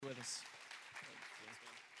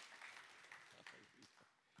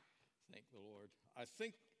I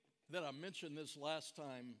think that I mentioned this last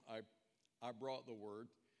time I brought the word.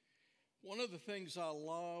 One of the things I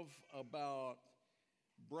love about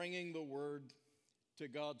bringing the word to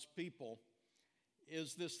God's people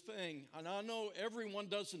is this thing, and I know everyone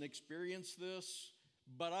doesn't experience this,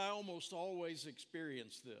 but I almost always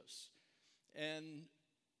experience this. And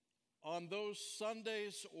on those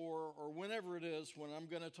Sundays or whenever it is when I'm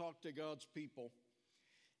going to talk to God's people,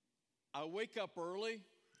 I wake up early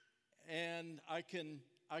and I can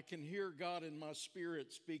hear God in my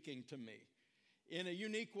spirit speaking to me in a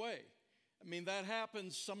unique way. I mean, that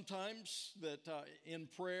happens sometimes that in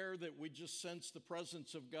prayer that we just sense the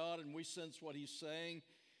presence of God and we sense what He's saying.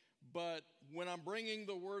 But when I'm bringing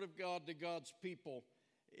the Word of God to God's people,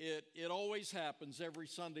 it always happens every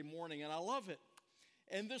Sunday morning, and I love it.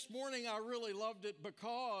 And this morning I really loved it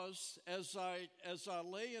because as I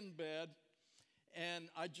lay in bed and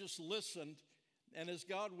I just listened, and as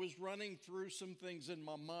God was running through some things in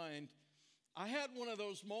my mind, I had one of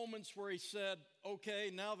those moments where He said,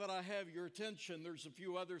 okay, now that I have your attention, there's a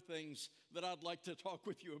few other things that I'd like to talk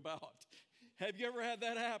with you about. Have you ever had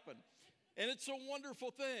that happen? And it's a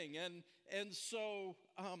wonderful thing. And so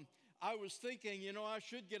I was thinking, I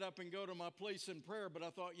should get up and go to my place in prayer, but I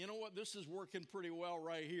thought, you know what, this is working pretty well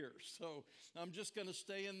right here. So I'm just going to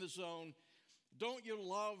stay in the zone. Don't you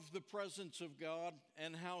love the presence of God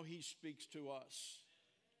and how He speaks to us?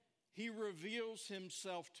 He reveals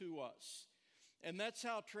Himself to us. And that's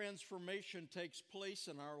how transformation takes place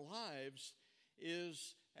in our lives,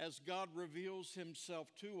 is as God reveals Himself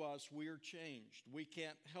to us, we are changed. We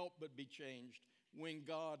can't help but be changed when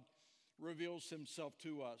God reveals Himself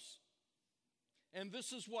to us. And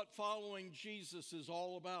this is what following Jesus is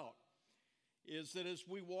all about, is that as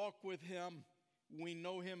we walk with Him, we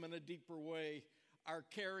know Him in a deeper way, our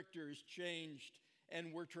character is changed,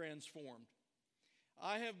 and we're transformed.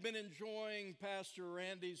 I have been enjoying Pastor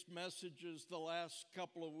Randy's messages the last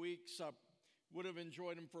couple of weeks. I would have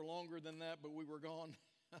enjoyed them for longer than that, but we were gone.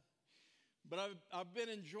 But I've been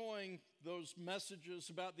enjoying those messages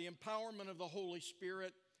about the empowerment of the Holy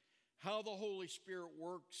Spirit, how the Holy Spirit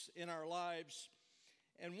works in our lives.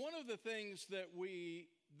 And one of the things that we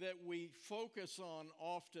focus on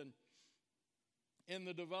often in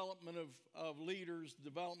the development of leaders,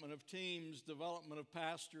 development of teams, development of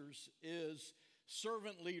pastors is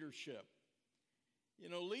servant leadership.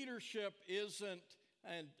 Leadership isn't,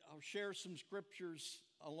 and I'll share some scriptures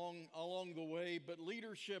along the way, but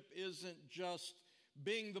leadership isn't just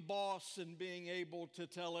being the boss and being able to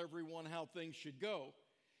tell everyone how things should go.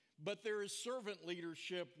 But there is servant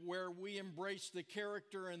leadership where we embrace the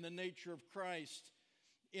character and the nature of Christ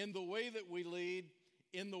in the way that we lead,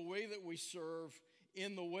 in the way that we serve,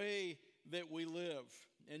 in the way that we live.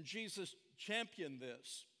 And Jesus championed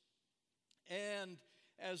this. And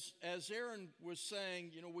as Aaron was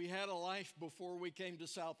saying, we had a life before we came to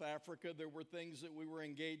South Africa. There were things that we were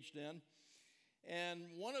engaged in. And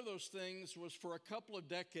one of those things was for a couple of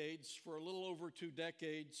decades, for a little over 2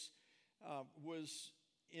 decades, was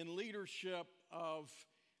in leadership of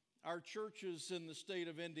our churches in the state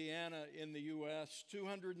of Indiana in the U.S.,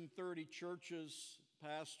 230 churches,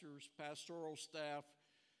 pastors, pastoral staff,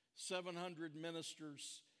 700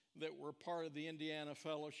 ministers that were part of the Indiana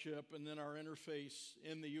Fellowship, and then our interface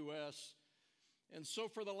in the U.S. And so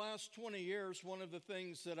for the last 20 years, one of the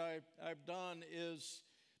things that I've done is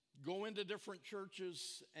go into different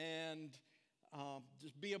churches and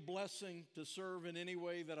just be a blessing to serve in any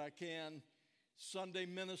way that I can. Sunday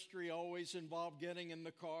ministry always involved getting in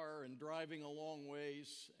the car and driving a long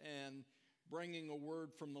ways and bringing a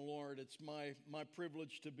word from the Lord. It's my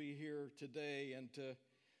privilege to be here today and to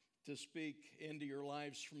speak into your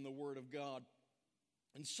lives from the Word of God.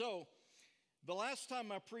 And so, the last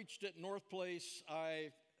time I preached at North Place,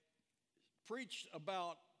 I preached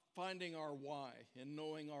about finding our why and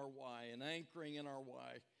knowing our why and anchoring in our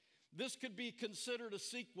why. This could be considered a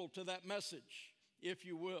sequel to that message, if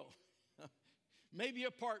you will. Maybe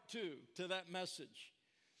a part 2 to that message.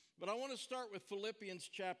 But I want to start with Philippians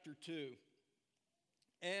chapter 2.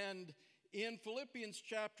 And in Philippians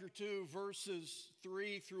chapter 2, verses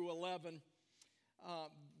 3 through 11,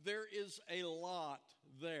 there is a lot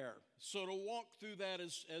there. So to walk through that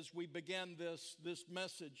as we begin this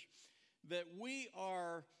message, that we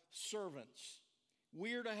are servants.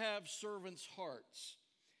 We are to have servants' hearts.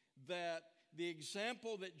 That the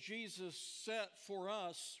example that Jesus set for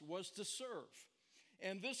us was to serve.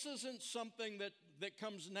 And this isn't something that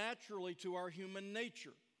comes naturally to our human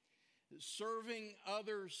nature. Serving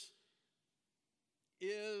others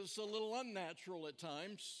is a little unnatural at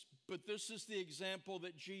times, but this is the example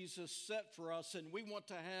that Jesus set for us, and we want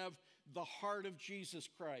to have the heart of Jesus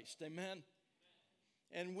Christ. Amen?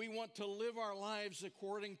 and we want to live our lives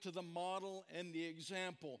according to the model and the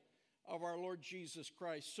example of our Lord Jesus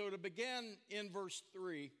Christ. So to begin in verse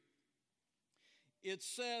 3, it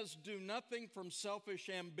says, "Do nothing from selfish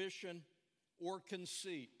ambition or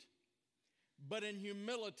conceit, but in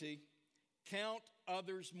humility count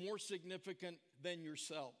others more significant than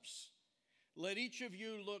yourselves. Let each of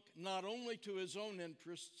you look not only to his own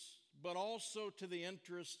interests, but also to the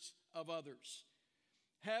interests of others.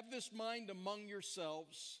 Have this mind among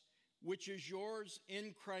yourselves, which is yours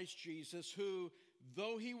in Christ Jesus, who,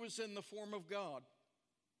 though he was in the form of God,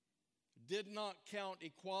 did not count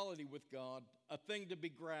equality with God a thing to be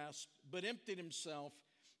grasped, but emptied himself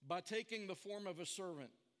by taking the form of a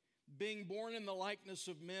servant. Being born in the likeness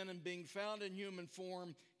of men and being found in human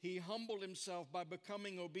form, he humbled himself by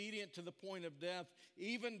becoming obedient to the point of death,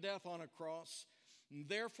 even death on a cross. And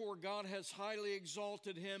therefore God has highly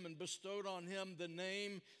exalted him and bestowed on him the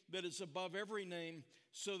name that is above every name,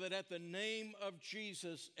 so that at the name of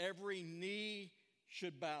Jesus every knee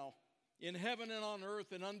should bow, in heaven and on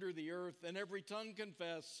earth and under the earth, and every tongue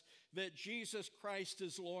confess that Jesus Christ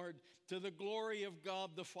is Lord, to the glory of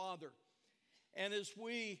God the Father." And as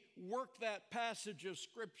we work that passage of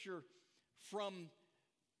Scripture from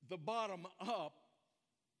the bottom up,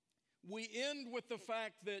 we end with the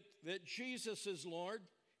fact that Jesus is Lord.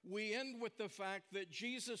 We end with the fact that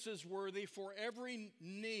Jesus is worthy for every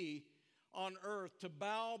knee on earth to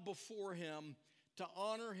bow before him, to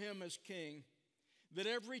honor him as King, that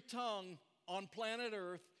every tongue on planet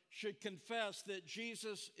earth should confess that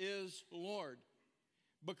Jesus is Lord,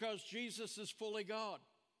 because Jesus is fully God.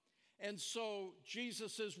 And so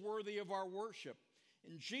Jesus is worthy of our worship.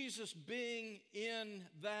 And Jesus being in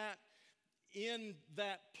that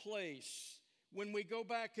place, when we go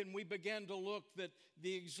back and we begin to look at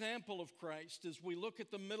the example of Christ, as we look at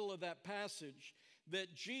the middle of that passage,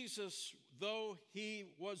 that Jesus, though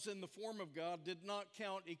he was in the form of God, did not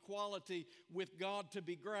count equality with God to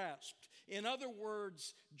be grasped. In other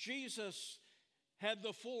words, Jesus had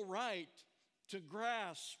the full right to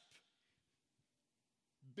grasp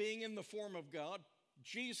being in the form of God.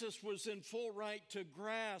 Jesus was in full right to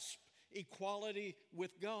grasp equality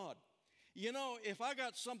with God. You know, if I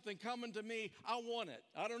got something coming to me, I want it.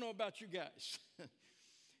 I don't know about you guys.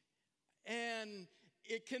 And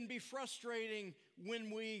it can be frustrating when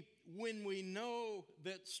we know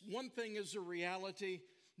that one thing is a reality,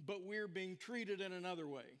 but we're being treated in another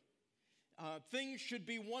way. Things should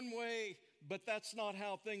be one way, but that's not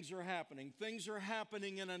how things are happening. Things are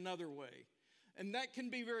happening in another way. And that can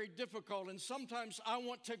be very difficult. And sometimes I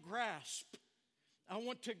want to grasp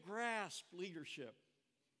leadership.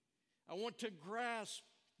 I want to grasp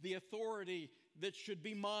the authority that should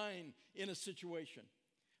be mine in a situation.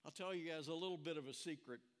 I'll tell you guys a little bit of a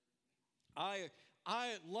secret. I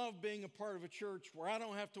love being a part of a church where I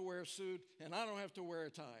don't have to wear a suit and I don't have to wear a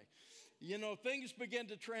tie. You know, things began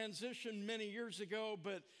to transition many years ago,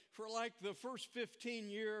 but for like the first 15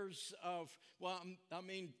 years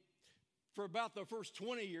for about the first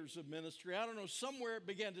 20 years of ministry, I don't know, somewhere it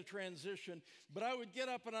began to transition, but I would get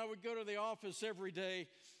up and I would go to the office every day,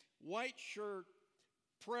 white shirt,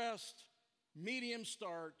 pressed, medium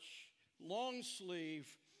starch, long sleeve,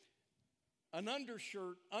 an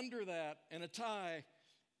undershirt under that, and a tie,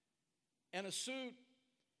 and a suit,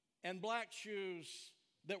 and black shoes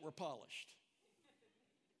that were polished.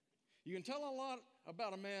 You can tell a lot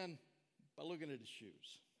about a man by looking at his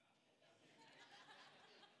shoes.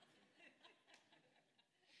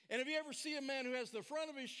 And if you ever see a man who has the front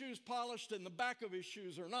of his shoes polished and the back of his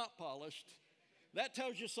shoes are not polished, that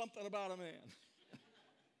tells you something about a man.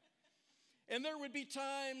 And there would be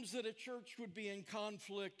times that a church would be in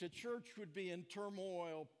conflict, a church would be in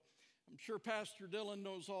turmoil. I'm sure Pastor Dylan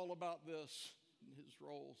knows all about this in his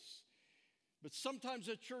roles. But sometimes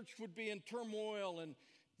a church would be in turmoil and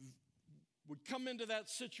would come into that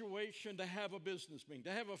situation to have a business meeting,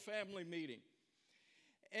 to have a family meeting.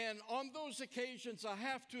 And on those occasions, I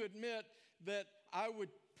have to admit that I would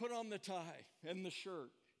put on the tie and the shirt,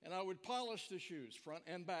 and I would polish the shoes, front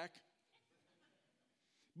and back.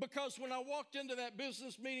 Because when I walked into that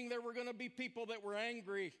business meeting, there were going to be people that were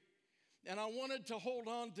angry, and I wanted to hold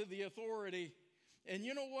on to the authority. And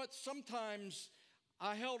you know what? Sometimes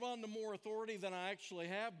I held on to more authority than I actually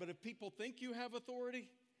have, but if people think you have authority,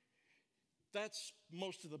 that's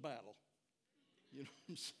most of the battle. You know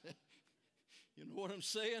what I'm saying? You know what I'm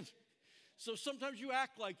saying? So sometimes you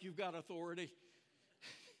act like you've got authority,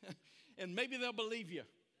 and maybe they'll believe you.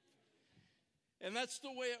 And that's the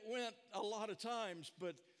way it went a lot of times,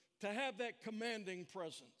 but to have that commanding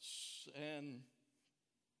presence, and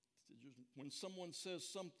when someone says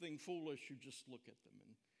something foolish, you just look at them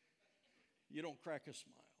and You don't crack a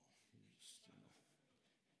smile.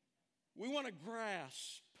 We want to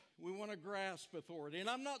grasp. We want to grasp authority. And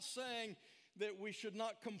I'm not saying that we should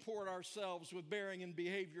not comport ourselves with bearing and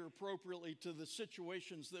behavior appropriately to the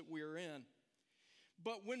situations that we are in.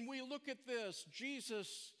 But when we look at this,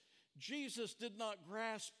 Jesus did not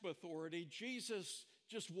grasp authority. Jesus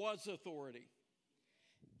just was authority.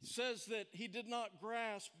 It says that he did not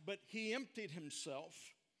grasp, but he emptied himself.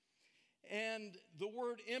 And the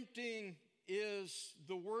word emptying is,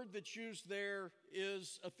 the word that's used there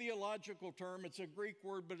is a theological term. It's a Greek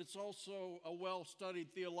word, but it's also a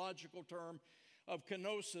well-studied theological term of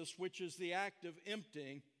kenosis, which is the act of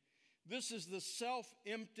emptying. This is the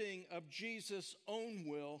self-emptying of Jesus' own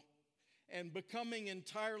will and becoming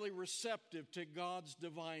entirely receptive to God's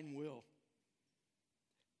divine will.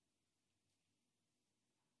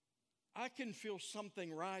 I can feel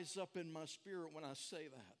something rise up in my spirit when I say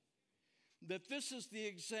that this is the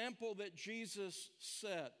example that Jesus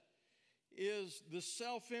set, is the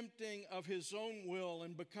self-emptying of his own will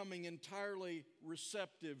and becoming entirely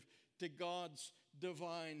receptive to God's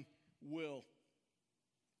divine will.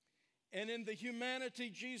 And in the humanity,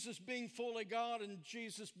 Jesus being fully God and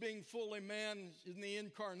Jesus being fully man in the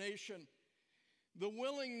incarnation, the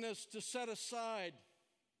willingness to set aside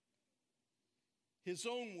his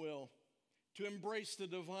own will to embrace the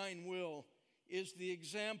divine will is the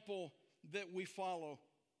example that we follow.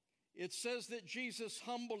 It says that Jesus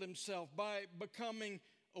humbled himself by becoming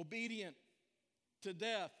obedient to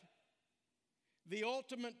death, the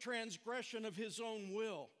ultimate transgression of his own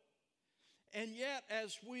will. And yet,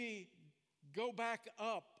 as we go back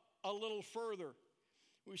up a little further,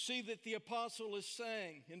 we see that the apostle is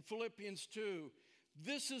saying in Philippians 2,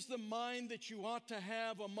 this is the mind that you ought to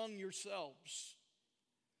have among yourselves.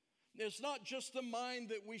 It's not just the mind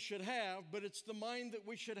that we should have, but it's the mind that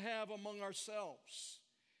we should have among ourselves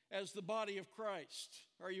as the body of Christ.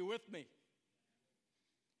 Are you with me?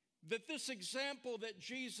 That this example that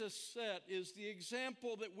Jesus set is the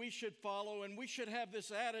example that we should follow, and we should have this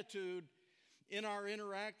attitude in our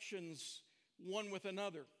interactions one with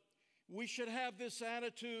another. We should have this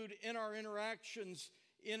attitude in our interactions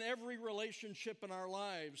in every relationship in our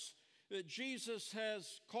lives, that Jesus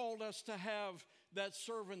has called us to have that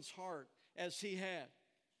servant's heart as he had.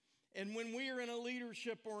 And when we are in a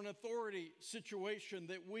leadership or an authority situation,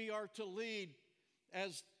 that we are to lead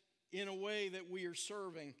as in a way that we are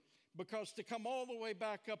serving. Because to come all the way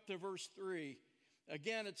back up to verse 3,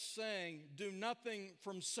 again it's saying, do nothing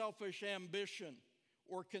from selfish ambition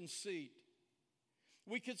or conceit.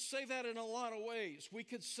 We could say that in a lot of ways. We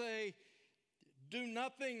could say, do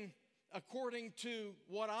nothing according to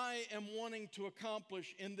what I am wanting to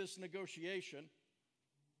accomplish in this negotiation.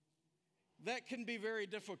 That can be very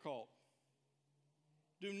difficult.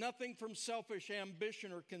 Do nothing from selfish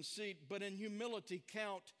ambition or conceit, but in humility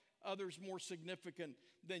count others more significant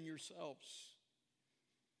than yourselves.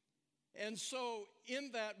 And so in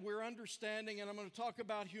that we're understanding, and I'm going to talk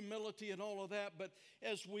about humility and all of that, but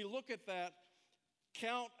as we look at that,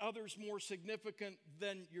 count others more significant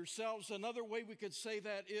than yourselves. Another way we could say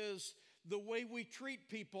that is the way we treat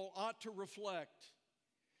people ought to reflect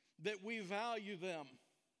that we value them.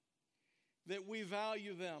 That we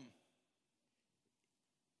value them.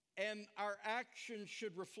 And our actions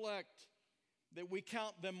should reflect that we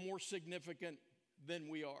count them more significant than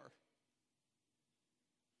we are.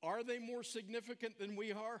 Are they more significant than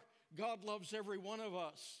we are? God loves every one of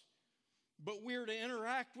us. But we're to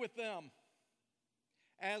interact with them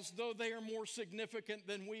as though they are more significant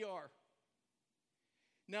than we are.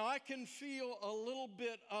 Now, I can feel a little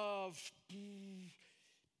bit of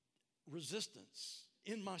resistance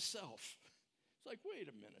in myself. It's like, wait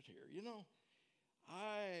a minute here,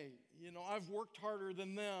 I've worked harder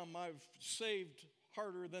than them. I've saved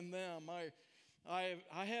harder than them. I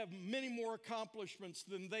have many more accomplishments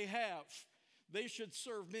than they have. They should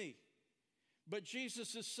serve me. But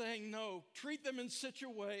Jesus is saying, no, treat them in such a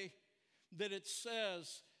way that it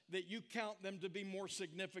says that you count them to be more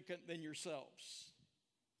significant than yourselves.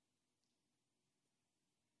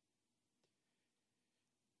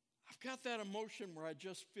 I've got that emotion where I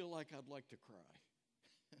just feel like I'd like to cry.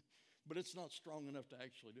 But it's not strong enough to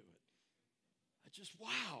actually do it.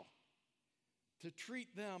 Wow. To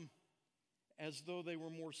treat them as though they were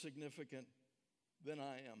more significant than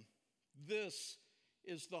I am. This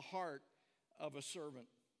is the heart of a servant.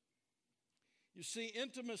 You see,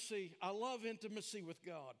 intimacy, I love intimacy with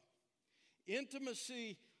God.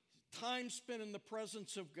 Intimacy, time spent in the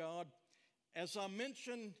presence of God. As I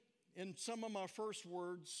mentioned in some of my first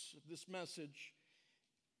words of this message,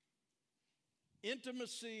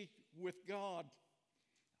 intimacy with God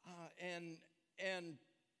and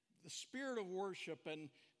the spirit of worship and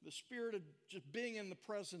the spirit of just being in the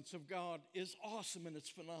presence of God is awesome and it's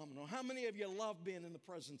phenomenal. How many of you love being in the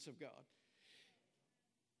presence of God?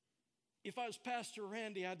 If I was Pastor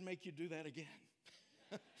Randy, I'd make you do that again.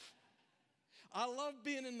 I love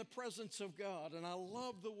being in the presence of God, and I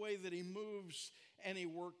love the way that He moves and He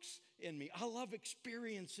works in me. I love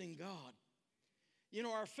experiencing God. You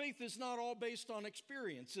know, our faith is not all based on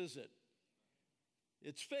experience, is it?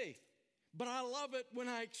 It's faith. But I love it when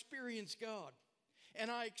I experience God. And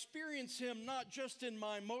I experience Him not just in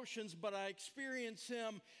my emotions, but I experience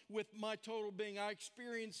Him with my total being. I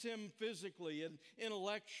experience Him physically and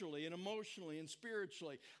intellectually and emotionally and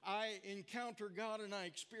spiritually. I encounter God and I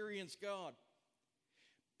experience God.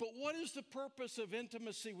 But what is the purpose of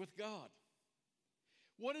intimacy with God?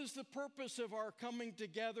 What is the purpose of our coming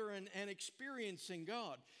together and experiencing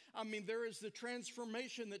God? I mean, there is the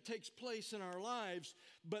transformation that takes place in our lives,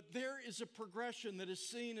 but there is a progression that is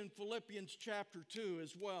seen in Philippians chapter 2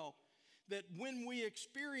 as well. That when we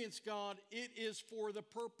experience God, it is for the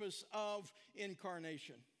purpose of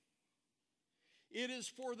incarnation. It is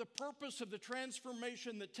for the purpose of the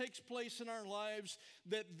transformation that takes place in our lives,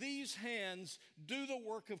 that these hands do the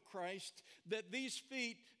work of Christ, that these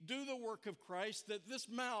feet do the work of Christ, that this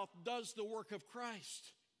mouth does the work of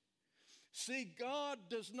Christ. See, God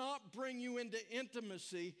does not bring you into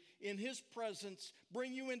intimacy in His presence,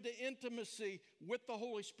 bring you into intimacy with the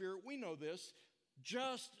Holy Spirit. We know this,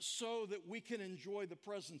 just so that we can enjoy the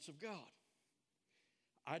presence of God.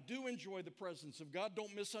 I do enjoy the presence of God.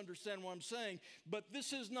 Don't misunderstand what I'm saying. But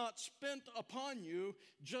this is not spent upon you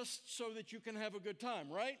just so that you can have a good time,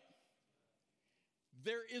 right?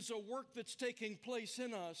 There is a work that's taking place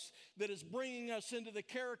in us that is bringing us into the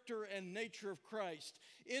character and nature of Christ.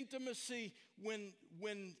 Intimacy, when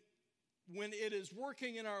it is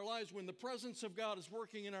working in our lives, when the presence of God is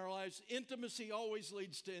working in our lives, intimacy always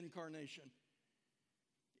leads to incarnation.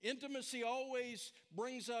 Intimacy always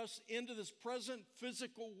brings us into this present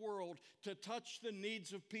physical world to touch the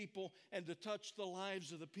needs of people and to touch the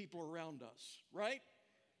lives of the people around us, right?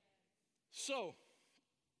 So,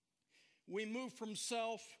 we move from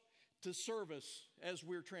self to service as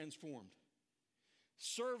we're transformed.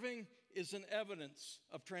 Serving is an evidence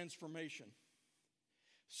of transformation.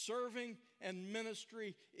 Serving and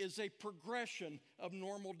ministry is a progression of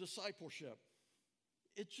normal discipleship.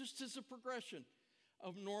 It just is a progression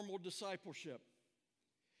of normal discipleship.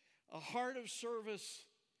 A heart of service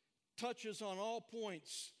touches on all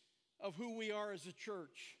points of who we are as a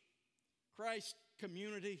church. Christ,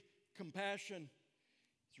 community, compassion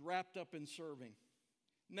is wrapped up in serving.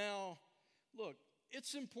 Now, look,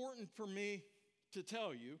 it's important for me to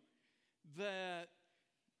tell you that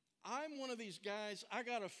I'm one of these guys, I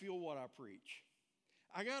got to feel what I preach.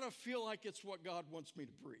 I got to feel like it's what God wants me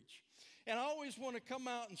to preach. And I always want to come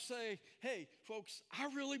out and say, hey, folks, I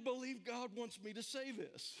really believe God wants me to say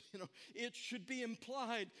this. You know, it should be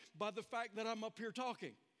implied by the fact that I'm up here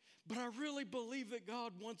talking. But I really believe that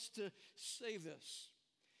God wants to say this.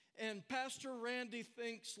 And Pastor Randy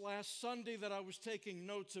thinks last Sunday that I was taking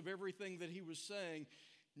notes of everything that he was saying.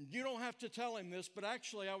 You don't have to tell him this, but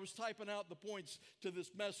actually I was typing out the points to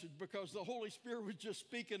this message because the Holy Spirit was just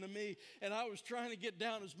speaking to me and I was trying to get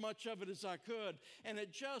down as much of it as I could. And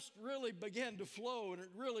it just really began to flow and it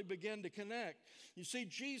really began to connect. You see,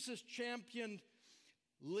 Jesus championed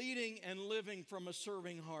leading and living from a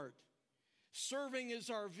serving heart. Serving is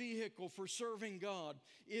our vehicle for serving God.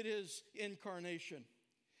 It is incarnation.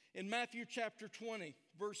 In Matthew chapter 20,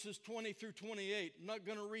 verses 20 through 28, I'm not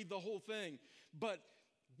going to read the whole thing, but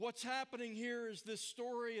what's happening here is this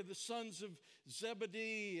story of the sons of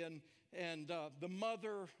Zebedee and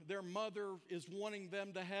their mother is wanting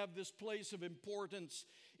them to have this place of importance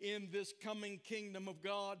in this coming kingdom of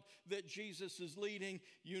God that Jesus is leading.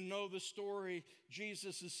 You know the story.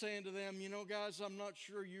 Jesus is saying to them, you know, guys, I'm not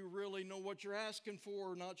sure you really know what you're asking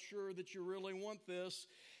for, not sure that you really want this.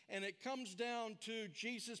 And it comes down to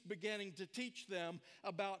Jesus beginning to teach them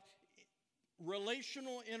about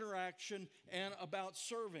relational interaction and about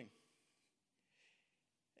serving.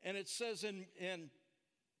 And it says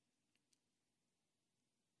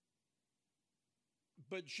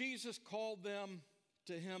but Jesus called them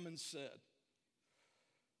to him and said,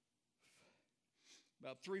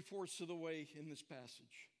 about 3/4 of the way in this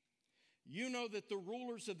passage, you know that the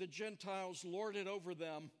rulers of the Gentiles lord it over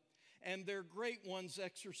them, and their great ones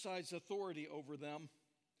exercise authority over them.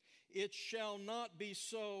 It shall not be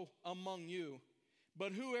so among you,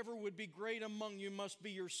 but whoever would be great among you must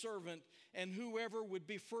be your servant, and whoever would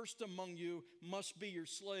be first among you must be your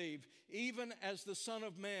slave, even as the Son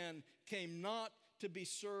of Man came not to be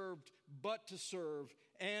served, but to serve,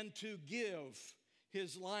 and to give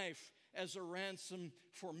his life as a ransom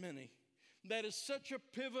for many. That is such a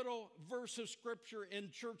pivotal verse of Scripture in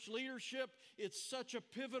church leadership. It's such a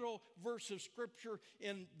pivotal verse of Scripture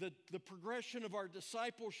in the progression of our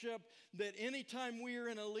discipleship, that anytime we are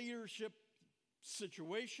in a leadership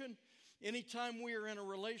situation, anytime we are in a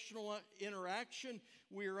relational interaction,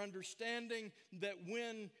 we are understanding that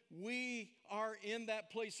when we are in that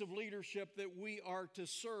place of leadership, that we are to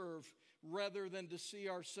serve rather than to see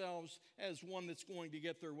ourselves as one that's going to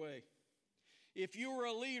get their way. If you are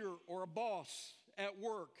a leader or a boss at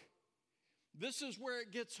work, this is where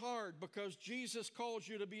it gets hard, because Jesus calls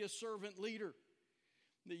you to be a servant leader,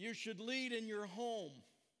 that you should lead in your home.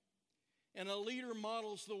 And a leader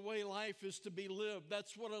models the way life is to be lived.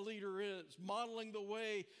 That's what a leader is, modeling the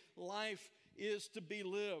way life is to be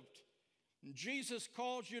lived. And Jesus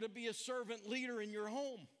calls you to be a servant leader in your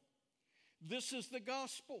home. This is the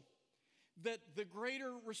gospel, that the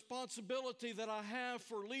greater responsibility that I have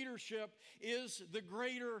for leadership is the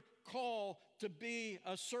greater call to be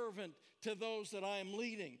a servant to those that I am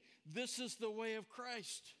leading. This is the way of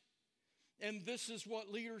Christ. And this is what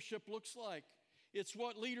leadership looks like. It's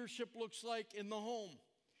what leadership looks like in the home.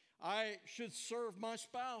 I should serve my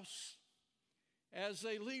spouse as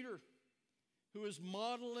a leader who is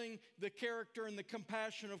modeling the character and the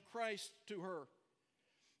compassion of Christ to her.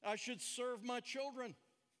 I should serve my children.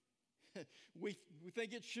 We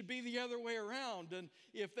think it should be the other way around. And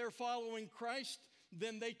if they're following Christ,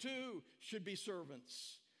 then they too should be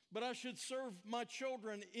servants. But I should serve my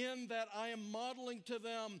children in that I am modeling to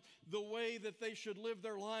them the way that they should live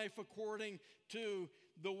their life according to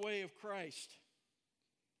the way of Christ.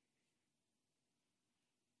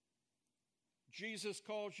 Jesus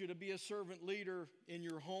calls you to be a servant leader in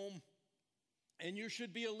your home, and you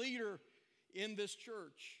should be a leader in this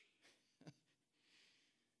church.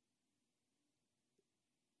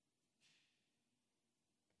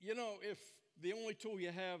 You know, if the only tool you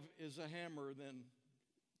have is a hammer, then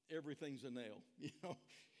everything's a nail.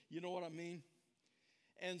 You know what I mean?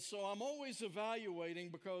 And so I'm always evaluating,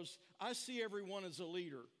 because I see everyone as a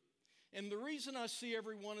leader. And the reason I see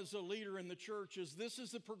everyone as a leader in the church is this is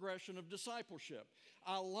the progression of discipleship.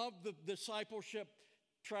 I love the discipleship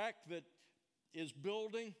track that is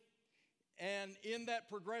building. And in that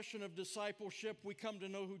progression of discipleship, we come to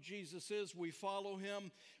know who Jesus is. We follow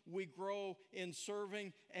him. We grow in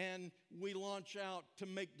serving, and we launch out to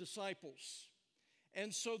make disciples.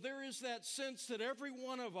 And so there is that sense that every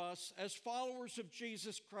one of us, as followers of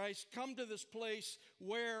Jesus Christ, come to this place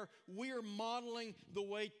where we are modeling the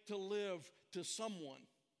way to live to someone.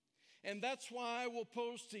 And that's why I will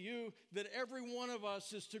pose to you that every one of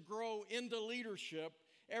us is to grow into leadership.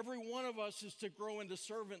 Every one of us is to grow into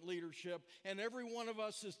servant leadership, and every one of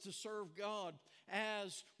us is to serve God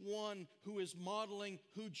as one who is modeling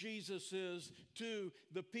who Jesus is to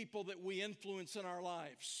the people that we influence in our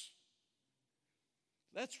lives.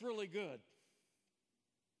 That's really good.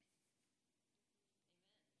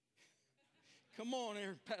 Come on,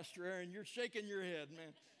 Pastor Aaron, you're shaking your head,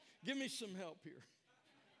 man. Give me some help here.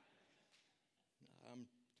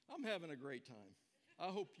 I'm having a great time. I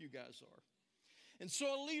hope you guys are. And so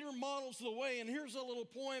a leader models the way. And here's a little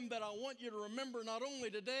poem that I want you to remember not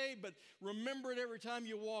only today, but remember it every time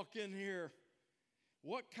you walk in here.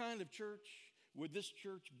 What kind of church would this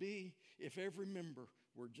church be if every member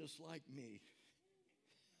were just like me?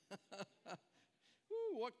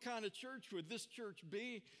 Ooh, what kind of church would this church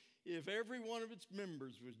be if every one of its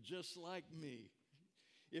members was just like me?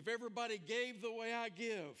 If everybody gave the way I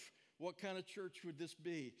give, what kind of church would this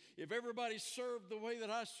be? If everybody served the way that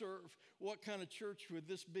I serve, what kind of church would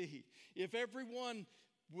this be? If everyone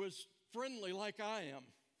was friendly like I am,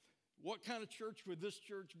 what kind of church would this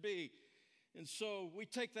church be? And so we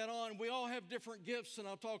take that on. We all have different gifts, and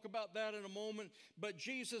I'll talk about that in a moment. But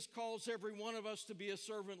Jesus calls every one of us to be a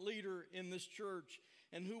servant leader in this church.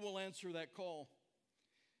 And who will answer that call?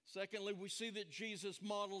 Secondly, we see that Jesus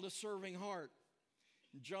modeled a serving heart.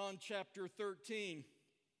 In John chapter 13,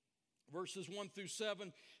 verses 1 through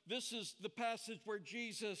 7, this is the passage where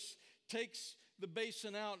Jesus takes the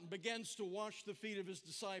basin out and begins to wash the feet of his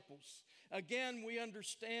disciples. Again, we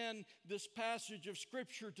understand this passage of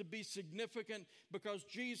Scripture to be significant because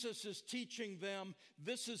Jesus is teaching them,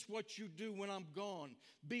 this is what you do when I'm gone.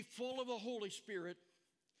 Be full of the Holy Spirit,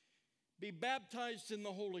 be baptized in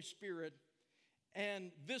the Holy Spirit,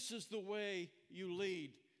 and this is the way you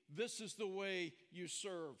lead. This is the way you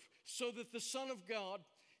serve. So that the Son of God,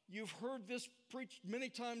 you've heard this preached many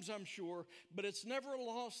times, I'm sure, but it's never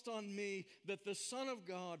lost on me that the Son of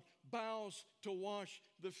God bows to wash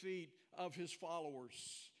the feet of his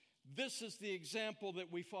followers. This is the example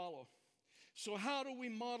that we follow. So how do we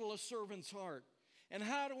model a servant's heart? And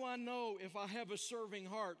how do I know if I have a serving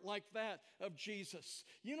heart like that of Jesus?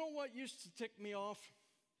 You know what used to tick me off?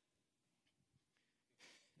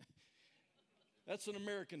 That's an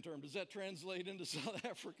American term. Does that translate into South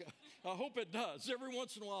Africa? I hope it does. Every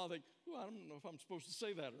once in a while I think, I don't know if I'm supposed to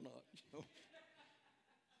say that or not.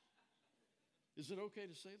 Is it okay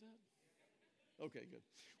to say that? Okay, good.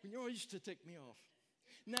 Well, it used to tick me off.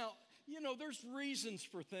 Now, there's reasons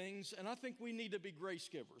for things, and I think we need to be grace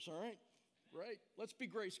givers, all right? Right? Let's be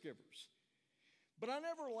grace givers. But I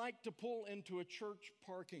never like to pull into a church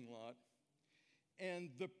parking lot and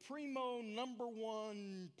the primo number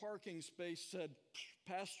one parking space said,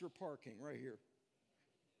 pastor parking right here.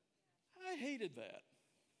 I hated that.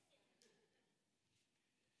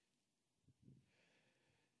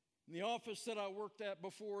 In the office that I worked at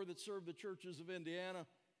before that served the churches of Indiana,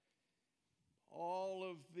 all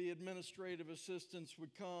of the administrative assistants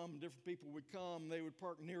would come, different people would come, they would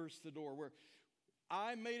park nearest the door, where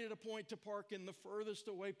I made it a point to park in the furthest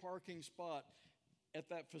away parking spot at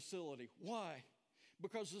that facility. Why?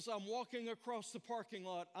 Because as I'm walking across the parking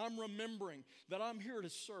lot, I'm remembering that I'm here to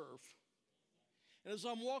serve. And as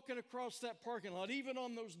I'm walking across that parking lot, even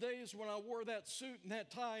on those days when I wore that suit and that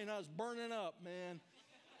tie and I was burning up, man,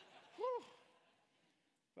 whew,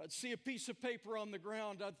 if I'd see a piece of paper on the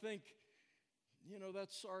ground, I'd think,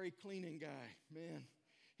 that sorry cleaning guy, man,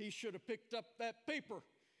 he should have picked up that paper.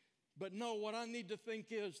 But no, what I need to think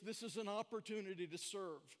is this is an opportunity to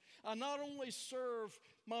serve. I not only serve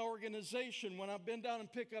my organization when I bend down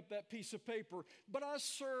and pick up that piece of paper, but I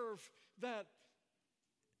serve that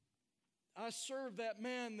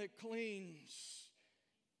man that cleans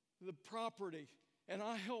the property, and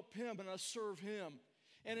I help him and I serve him.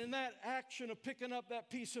 And in that action of picking up that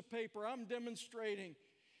piece of paper, I'm demonstrating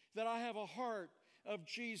that I have a heart of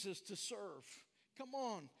Jesus to serve. Come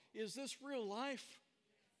on, is this real life?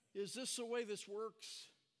 Is this the way this works?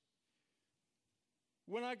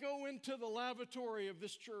 When I go into the lavatory of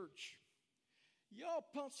this church,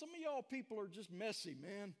 some of y'all people are just messy,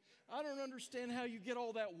 man. I don't understand how you get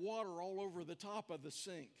all that water all over the top of the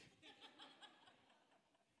sink.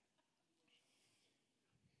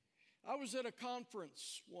 I was at a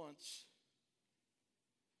conference once,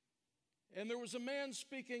 and there was a man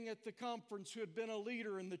speaking at the conference who had been a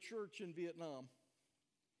leader in the church in Vietnam.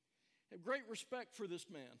 I have great respect for this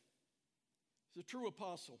man. He's a true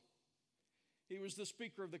apostle. He was the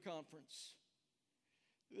speaker of the conference.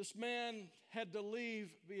 This man had to leave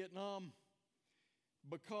Vietnam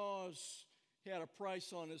because he had a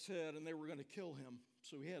price on his head and they were going to kill him,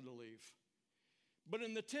 so he had to leave. But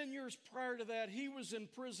in the 10 years prior to that, he was in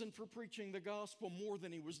prison for preaching the gospel more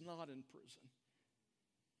than he was not in prison.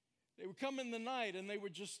 They would come in the night and they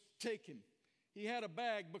would just take him. He had a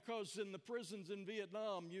bag because in the prisons in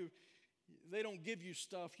Vietnam, they don't give you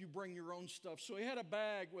stuff, you bring your own stuff. So he had a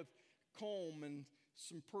bag with comb and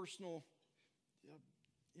some personal,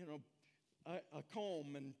 a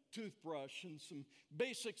comb and toothbrush and some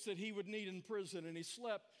basics that he would need in prison. And he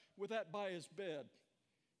slept with that by his bed,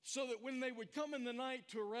 so that when they would come in the night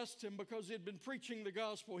to arrest him because he had been preaching the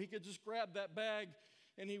gospel, he could just grab that bag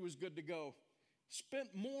and he was good to go.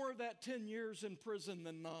 Spent more of that 10 years in prison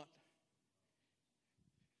than not.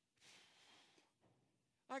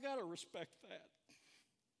 I got to respect that.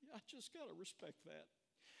 I just got to respect that.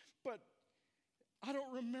 But I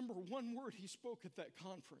don't remember one word he spoke at that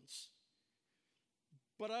conference.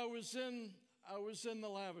 But I was in the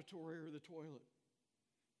lavatory or the toilet.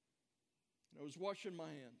 And I was washing my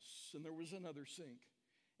hands, and there was another sink.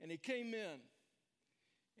 And he came in,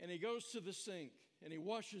 and he goes to the sink, and he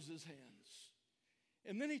washes his hands.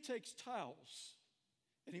 And then he takes towels,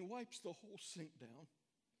 and he wipes the whole sink down,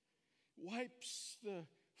 wipes the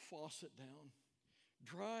faucet down,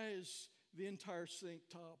 dries the entire sink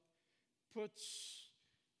top, puts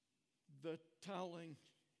the toweling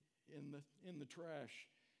in the trash,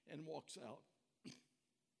 and walks out.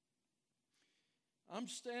 I'm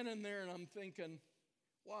standing there and I'm thinking,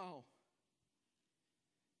 wow,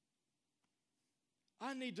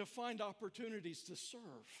 I need to find opportunities to serve.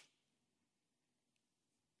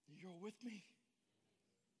 You're with me?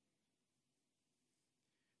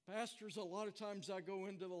 Pastors, a lot of times I go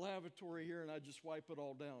into the lavatory here and I just wipe it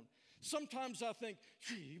all down. Sometimes I think,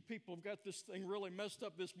 you people have got this thing really messed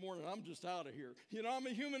up this morning. I'm just out of here. I'm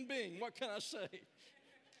a human being. What can I say?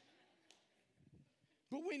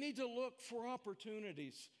 But we need to look for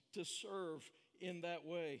opportunities to serve in that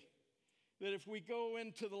way. That if we go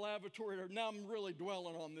into the lavatory, now I'm really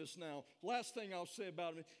dwelling on this now. Last thing I'll say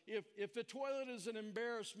about it, if the toilet is an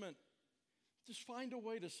embarrassment, just find a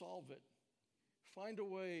way to solve it. Find a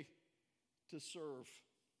way to serve.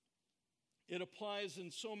 It applies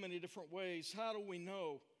in so many different ways. How do we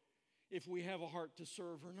know if we have a heart to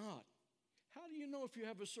serve or not? How do you know if you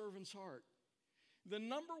have a servant's heart? The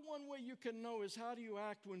number one way you can know is, how do you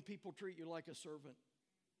act when people treat you like a servant?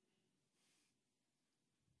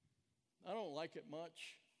 I don't like it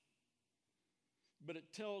much, but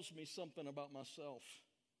it tells me something about myself.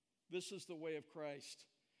 This is the way of Christ.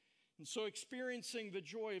 And so, experiencing the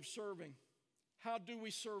joy of serving, how do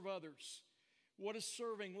we serve others? What does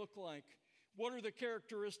serving look like? What are the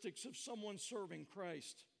characteristics of someone serving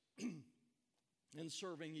Christ and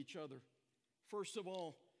serving each other? First of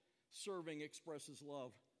all, serving expresses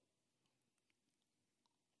love.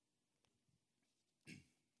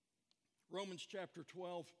 Romans chapter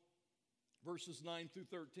 12, verses 9 through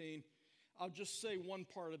 13. I'll just say one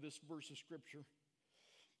part of this verse of Scripture.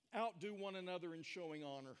 Outdo one another in showing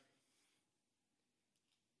honor.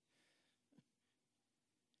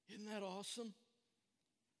 Isn't that awesome?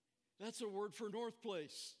 That's a word for North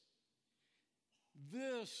Place.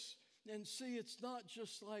 This, and see, it's not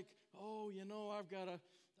just like, oh, you know, I've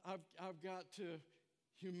got to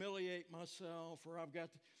humiliate myself, or I've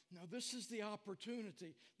got to. No, this is the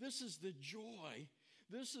opportunity. This is the joy.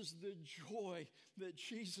 This is the joy that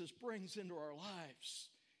Jesus brings into our lives.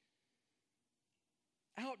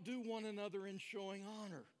 Outdo one another in showing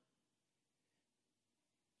honor.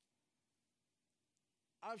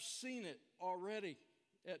 I've seen it already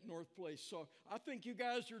at North Place, so I think you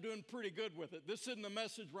guys are doing pretty good with it. This isn't a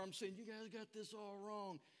message where I'm saying, you guys got this all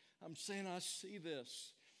wrong. I'm saying I see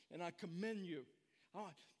this, and I commend you.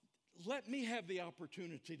 Let me have the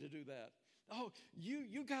opportunity to do that. Oh,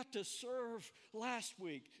 you got to serve last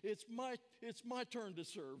week. It's my turn to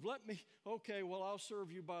serve. Okay, well, I'll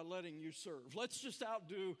serve you by letting you serve. Let's just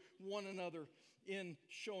outdo one another in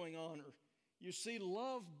showing honor. You see,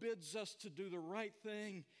 love bids us to do the right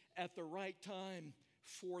thing at the right time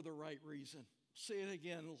for the right reason. Say it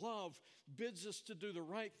again. Love bids us to do the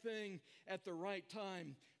right thing at the right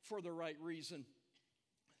time for the right reason.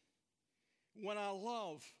 When I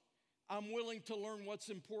love, I'm willing to learn what's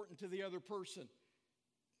important to the other person.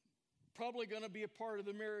 Probably going to be a part of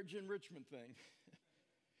the marriage enrichment thing.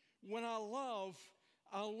 When I love,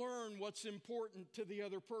 I learn what's important to the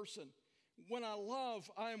other person. When I love,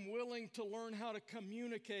 I am willing to learn how to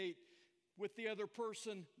communicate with the other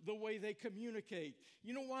person the way they communicate.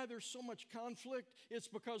 You know why there's so much conflict? It's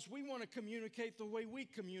because we want to communicate the way we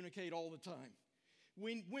communicate all the time.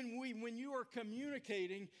 When you are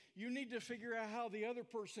communicating, you need to figure out how the other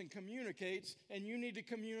person communicates, and you need to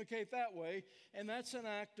communicate that way, and that's an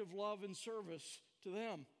act of love and service to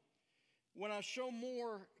them. When I show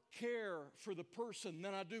more care for the person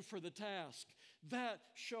than I do for the task, that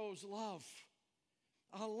shows love.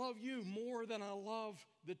 I love you more than I love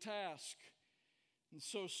the task. And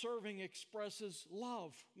so serving expresses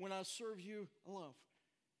love. When I serve you, I love.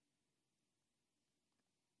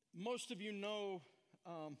 Most of you know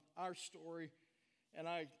our story, and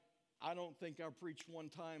I don't think I've preached one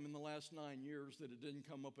time in the last 9 years that it didn't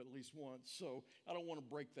come up at least once, so I don't want to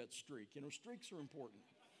break that streak. You know, streaks are important.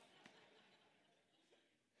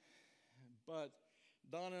 But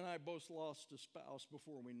Don and I both lost a spouse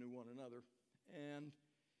before we knew one another, and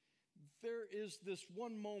there is this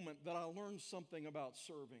one moment that I learned something about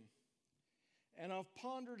serving, and I've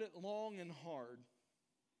pondered it long and hard,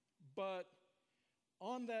 but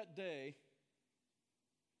on that day,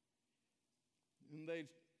 and they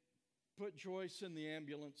put Joyce in the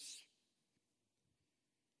ambulance,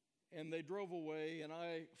 and they drove away, and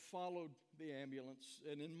I followed the ambulance.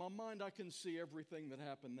 And in my mind, I can see everything that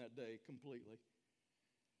happened that day completely.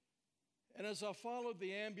 And as I followed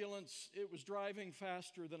the ambulance, it was driving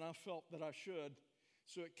faster than I felt that I should,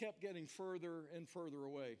 so it kept getting further and further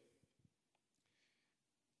away.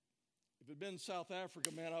 If it had been South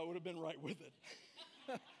Africa, man, I would have been right with it.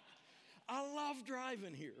 I love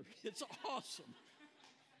driving here. It's awesome.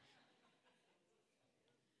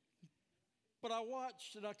 But I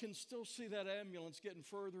watched, and I can still see that ambulance getting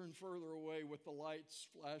further and further away with the lights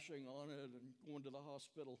flashing on it and going to the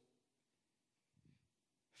hospital.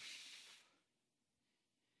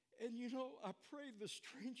 And you know, I prayed the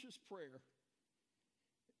strangest prayer.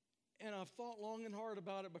 And I've thought long and hard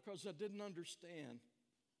about it because I didn't understand.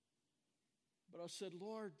 But I said,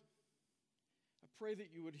 Lord, I pray that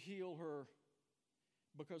you would heal her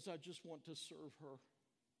because I just want to serve her.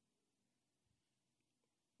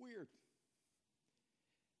 Weird.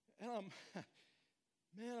 And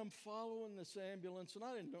I'm following this ambulance, and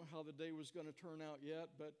I didn't know how the day was going to turn out yet,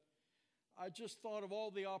 but I just thought of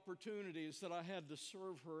all the opportunities that I had to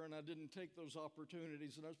serve her, and I didn't take those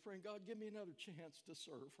opportunities. And I was praying, God, give me another chance to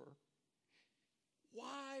serve her.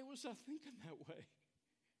 Why was I thinking that way?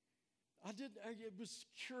 I It was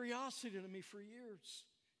curiosity to me for years.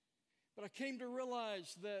 But I came to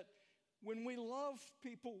realize that when we love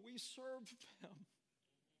people, we serve them.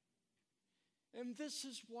 And this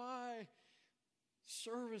is why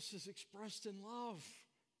service is expressed in love.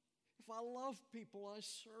 If I love people, I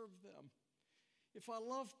serve them. If I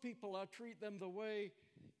love people, I treat them the way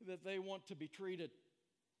that they want to be treated.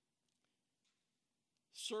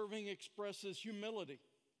 Serving expresses humility.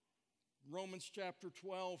 Romans chapter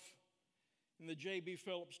 12, in the J.B.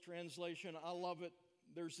 Phillips translation, I love it.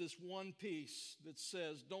 There's this one piece that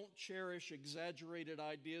says, don't cherish exaggerated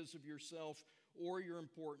ideas of yourself or your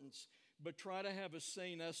importance, but try to have a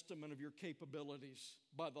sane estimate of your capabilities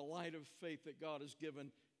by the light of faith that God has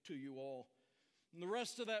given to you all. And the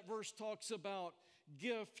rest of that verse talks about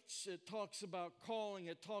gifts, it talks about calling,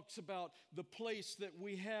 it talks about the place that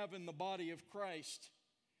we have in the body of Christ.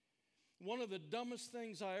 One of the dumbest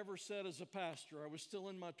things I ever said as a pastor, I was still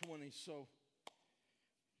in my 20s, so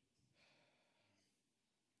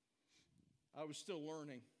I was still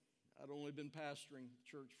learning. I'd only been pastoring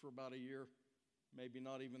church for about a year, maybe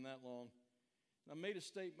not even that long. And I made a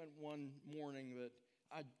statement one morning that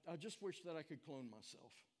I just wish that I could clone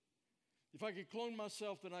myself. If I could clone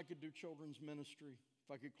myself, then I could do children's ministry.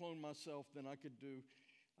 If I could clone myself, then I could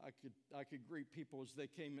greet people as they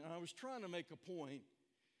came in. And I was trying to make a point,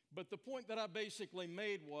 but the point that I basically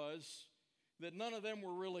made was that none of them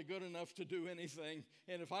were really good enough to do anything,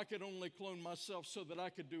 and if I could only clone myself so that I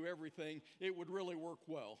could do everything, it would really work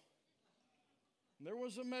well. And there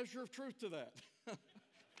was a measure of truth to that.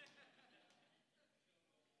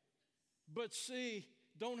 But see,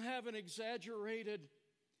 don't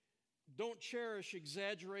cherish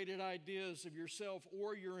exaggerated ideas of yourself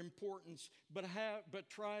or your importance, but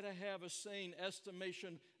try to have a sane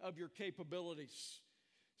estimation of your capabilities.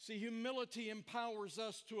 See, humility empowers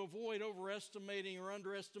us to avoid overestimating or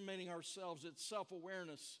underestimating ourselves. It's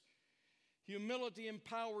self-awareness. Humility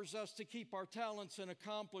empowers us to keep our talents and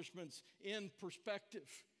accomplishments in perspective,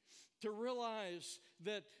 to realize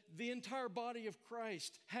that the entire body of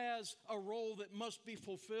Christ has a role that must be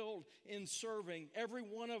fulfilled in serving. Every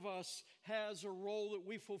one of us has a role that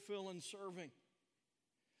we fulfill in serving.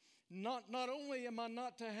 Not only am I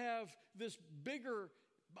not to have this bigger,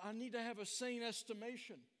 I need to have a sane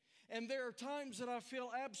estimation. And there are times that I feel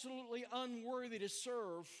absolutely unworthy to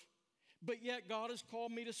serve, but yet God has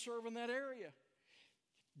called me to serve in that area.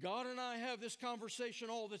 God and I have this conversation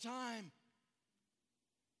all the time.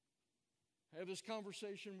 I have this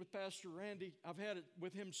conversation with Pastor Randy. I've had it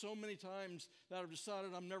with him so many times that I've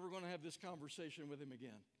decided I'm never going to have this conversation with him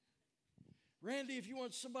again. Randy, if you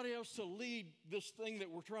want somebody else to lead this thing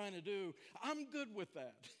that we're trying to do, I'm good with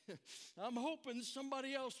that. I'm hoping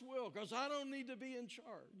somebody else will, because I don't need to be in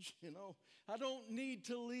charge, I don't need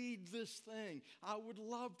to lead this thing. I would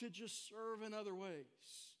love to just serve in other ways.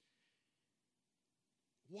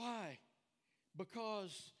 Why?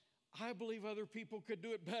 Because I believe other people could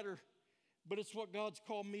do it better, but it's what God's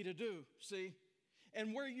called me to do, see?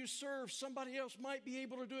 And where you serve, somebody else might be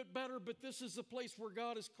able to do it better, but this is the place where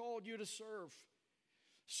God has called you to serve.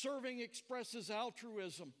 Serving expresses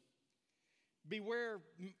altruism. Beware,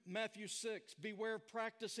 Matthew 6, beware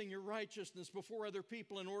practicing your righteousness before other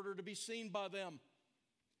people in order to be seen by them.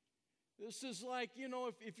 This is like,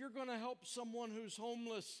 if you're going to help someone who's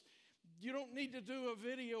homeless, you don't need to do a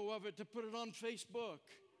video of it to put it on Facebook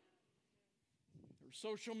or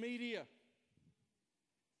social media.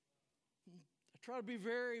 Try to be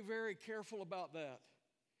very, very careful about that.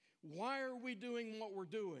 Why are we doing what we're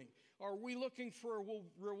doing? Are we looking for a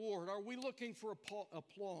reward? Are we looking for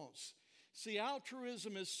applause? See,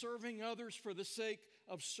 altruism is serving others for the sake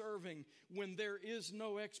of serving when there is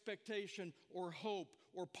no expectation or hope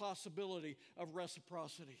or possibility of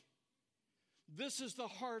reciprocity. This is the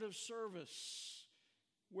heart of service,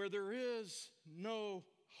 where there is no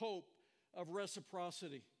hope of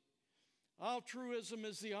reciprocity. Altruism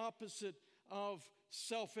is the opposite of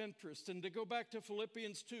self-interest. And to go back to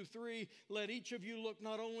Philippians 2:3, let each of you look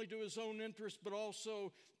not only to his own interest, but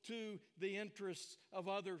also to the interests of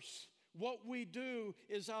others. What we do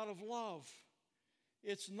is out of love.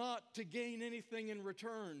 It's not to gain anything in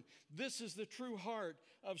return. This is the true heart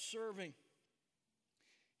of serving.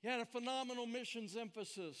 He had a phenomenal missions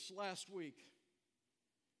emphasis last week.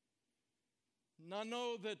 And I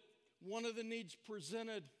know that one of the needs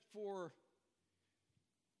presented for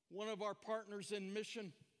one of our partners in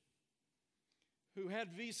mission who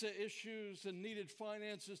had visa issues and needed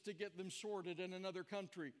finances to get them sorted in another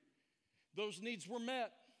country, those needs were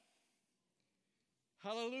met.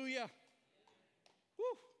 Hallelujah.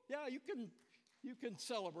 Woo. Yeah, you can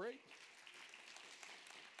celebrate.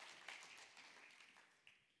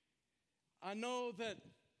 I know that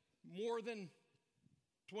more than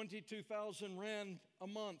 22,000 rand a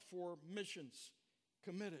month for missions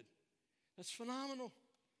committed. That's phenomenal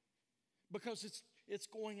because it's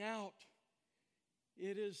going out.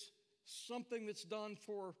 It is something that's done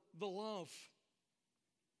for the love.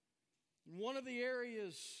 One of the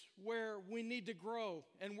areas where we need to grow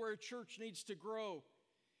and where a church needs to grow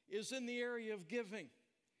is in the area of giving.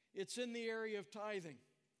 It's in the area of tithing.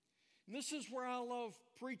 And this is where I love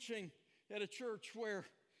preaching at a church where,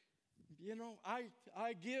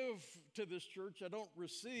 I give to this church. I don't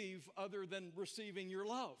receive other than receiving your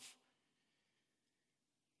love.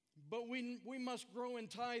 But we must grow in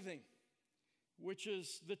tithing, which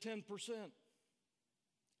is the 10%.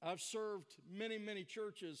 I've served many, many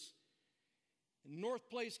churches. North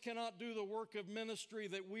Place cannot do the work of ministry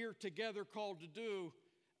that we are together called to do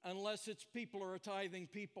unless its people are a tithing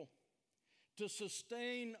people. To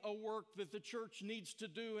sustain a work that the church needs to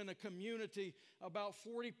do in a community, about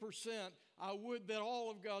 40%, I would that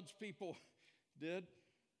all of God's people did.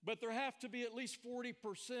 But there have to be at least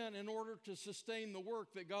 40% in order to sustain the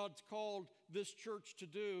work that God's called this church to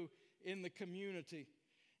do in the community.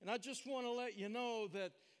 And I just want to let you know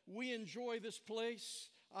that we enjoy this place.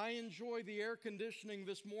 I enjoy the air conditioning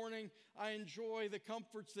this morning. I enjoy the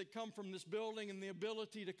comforts that come from this building and the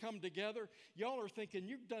ability to come together. Y'all are thinking,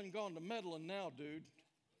 you've done gone to meddling now, dude.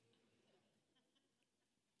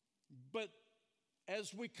 But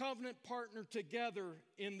as we covenant partner together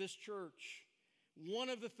in this church, one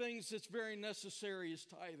of the things that's very necessary is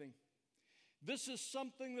tithing. This is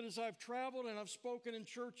something that as I've traveled and I've spoken in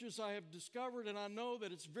churches, I have discovered, and I know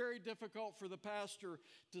that it's very difficult for the pastor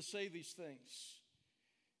to say these things.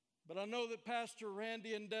 But I know that Pastor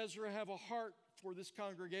Randy and Desiree have a heart for this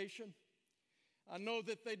congregation. I know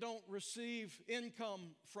that they don't receive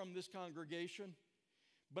income from this congregation.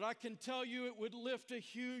 But I can tell you it would lift a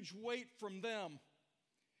huge weight from them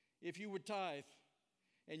if you would tithe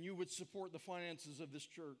and you would support the finances of this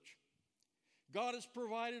church. God has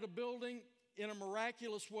provided a building in a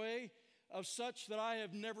miraculous way of such that I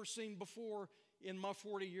have never seen before in my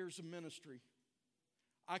 40 years of ministry.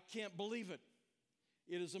 I can't believe it.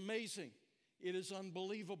 It is amazing. It is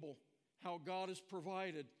unbelievable how God has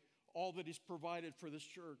provided all that He's provided for this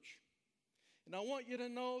church. And I want you to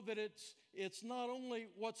know that it's not only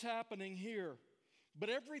what's happening here, but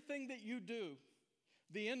everything that you do,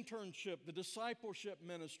 the internship, the discipleship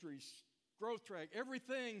ministries, Growth Track,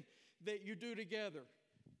 everything that you do together,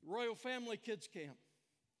 Royal Family Kids Camp,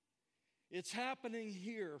 it's happening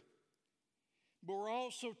here. But we're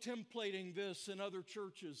also templating this in other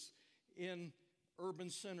churches in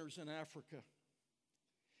urban centers in Africa.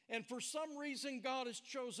 And for some reason, God has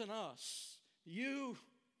chosen us, you,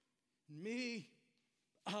 me,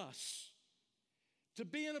 us, to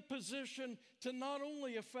be in a position to not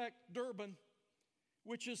only affect Durban,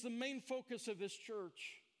 which is the main focus of this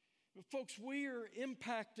church, but folks, we are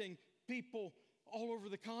impacting people all over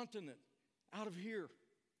the continent, out of here.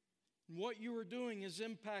 And what you are doing is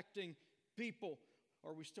impacting people.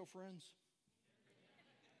 Are we still friends?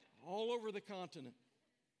 All over the continent.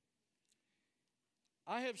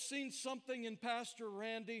 I have seen something in Pastor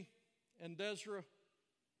Randy and Desiree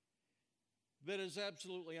that is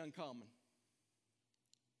absolutely uncommon.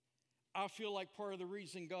 I feel like part of the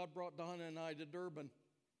reason God brought Donna and I to Durban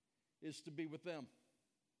is to be with them.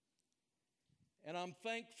 And I'm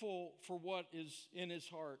thankful for what is in his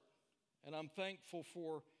heart. And I'm thankful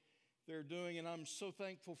for their doing. And I'm so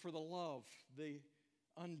thankful for the love, the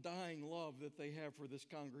undying love that they have for this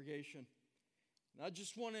congregation. And I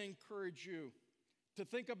just want to encourage you to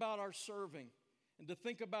think about our serving and to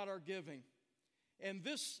think about our giving. And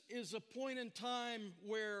this is a point in time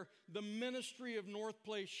where the ministry of North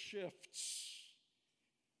Place shifts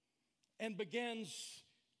and begins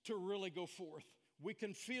to really go forth. We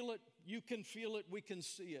can feel it, you can feel it, we can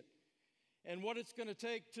see it. And what it's going to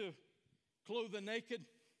take to clothe the naked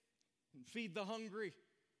and feed the hungry,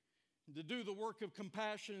 and to do the work of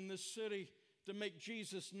compassion in this city, to make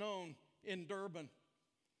Jesus known in Durban,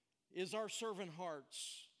 is our servant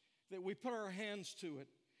hearts, that we put our hands to it,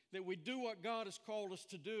 that we do what God has called us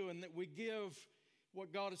to do, and that we give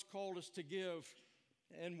what God has called us to give,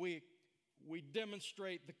 and we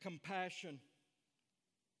demonstrate the compassion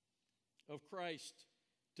of Christ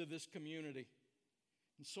to this community.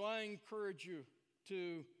 And so I encourage you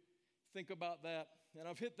to think about that. And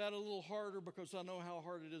I've hit that a little harder because I know how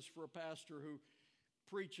hard it is for a pastor who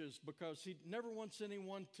preaches, because he never wants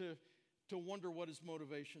anyone to wonder what his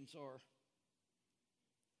motivations are.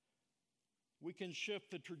 We can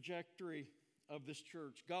shift the trajectory of this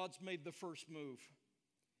church. God's made the first move,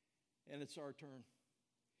 and it's our turn.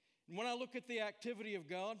 And when I look at the activity of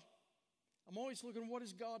God, I'm always looking, what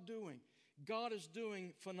is God doing? God is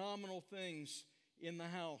doing phenomenal things in the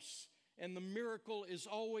house. And the miracle is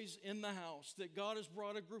always in the house, that God has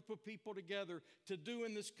brought a group of people together to do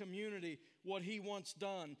in this community what He wants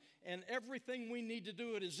done. And everything we need to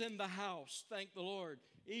do it is in the house, thank the Lord.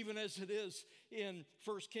 Even as it is in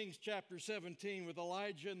 1 Kings chapter 17 with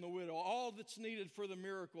Elijah and the widow. All that's needed for the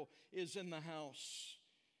miracle is in the house.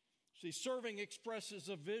 See, serving expresses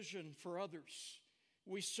a vision for others.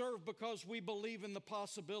 We serve because we believe in the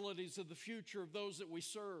possibilities of the future of those that we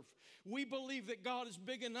serve. We believe that God is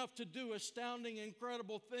big enough to do astounding,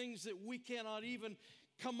 incredible things that we cannot even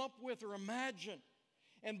come up with or imagine.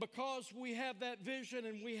 And because we have that vision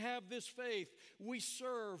and we have this faith, we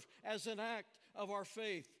serve as an act of our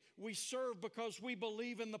faith. We serve because we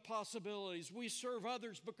believe in the possibilities. We serve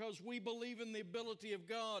others because we believe in the ability of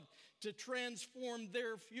God to transform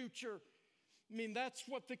their future. I mean, that's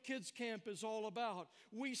what the kids' camp is all about.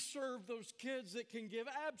 We serve those kids that can give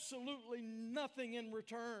absolutely nothing in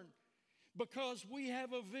return because we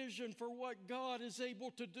have a vision for what God is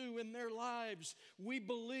able to do in their lives. We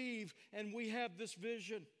believe and we have this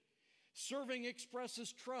vision. Serving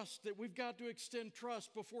expresses trust, that we've got to extend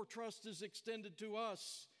trust before trust is extended to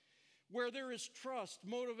us. Where there is trust,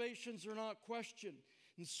 motivations are not questioned.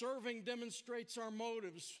 And serving demonstrates our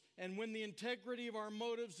motives. And when the integrity of our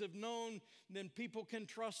motives is known, then people can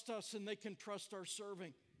trust us and they can trust our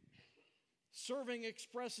serving. Serving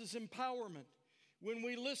expresses empowerment. When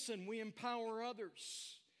we listen, we empower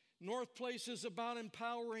others. North Place is about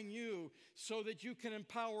empowering you so that you can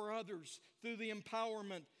empower others through the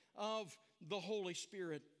empowerment of the Holy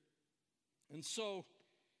Spirit. And so,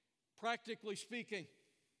 practically speaking,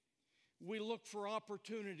 we look for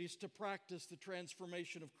opportunities to practice the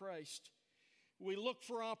transformation of Christ. We look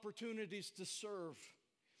for opportunities to serve.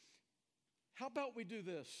 How about we do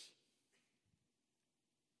this?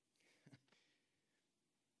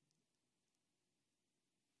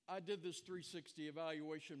 I did this 360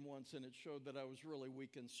 evaluation once, and it showed that I was really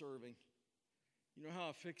weak in serving. You know how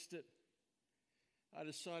I fixed it? I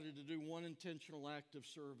decided to do one intentional act of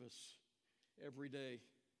service every day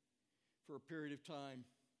for a period of time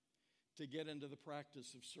to get into the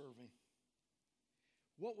practice of serving.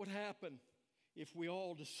 What would happen if we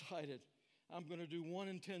all decided, I'm going to do one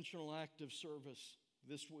intentional act of service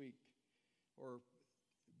this week, or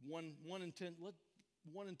one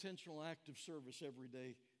intentional act of service every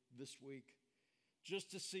day this week,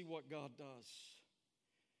 just to see what God does?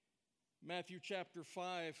 Matthew chapter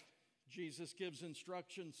 5, Jesus gives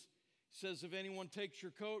instructions. He says, if anyone takes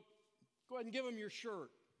your coat, go ahead and give him your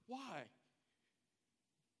shirt. Why?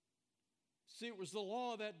 See, it was the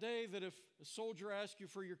law that day that if a soldier asked you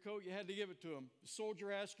for your coat, you had to give it to him. If a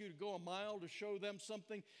soldier asked you to go a mile to show them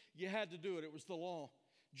something, you had to do it. It was the law.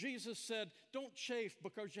 Jesus said, don't chafe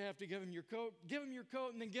because you have to give him your coat. Give him your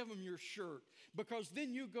coat and then give him your shirt, because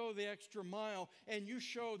then you go the extra mile and you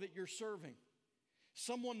show that you're serving.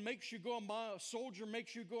 Someone makes you go a mile, a soldier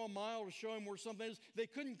makes you go a mile to show him where something is. They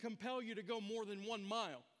couldn't compel you to go more than 1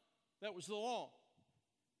 mile. That was the law.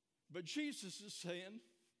 But Jesus is saying,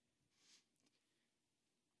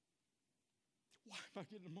 why am I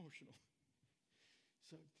getting emotional?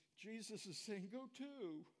 So Jesus is saying, go 2.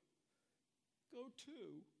 Go 2.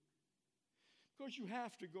 Because you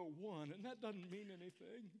have to go 1, and that doesn't mean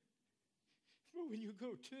anything. But when you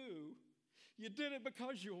go 2, you did it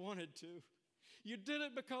because you wanted to. You did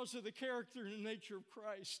it because of the character and nature of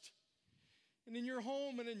Christ. And in your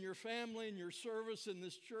home and in your family and your service in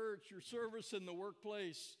this church, your service in the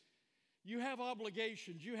workplace, you have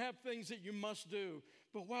obligations. You have things that you must do.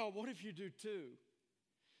 But wow, what if you do 2?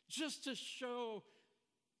 Just to show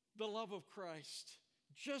the love of Christ,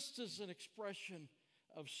 just as an expression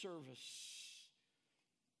of service.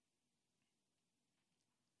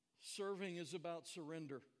 Serving is about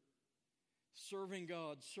surrender. Serving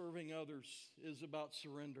God, serving others is about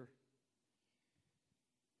surrender.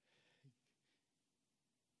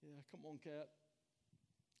 Yeah, come on, Kat.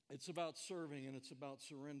 It's about serving and it's about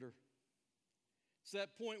surrender. It's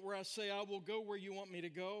that point where I say, I will go where you want me to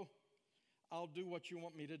go. I'll do what you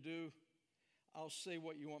want me to do. I'll say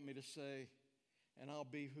what you want me to say. And I'll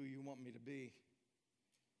be who you want me to be.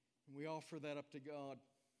 And we offer that up to God.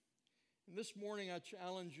 And this morning I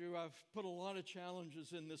challenge you. I've put a lot of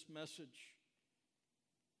challenges in this message.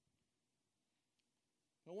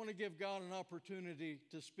 I want to give God an opportunity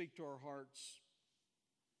to speak to our hearts.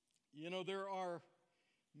 You know, there are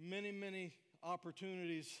many, many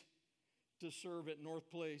opportunities to serve at North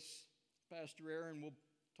Place. Pastor Aaron will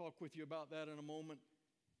talk with you about that in a moment.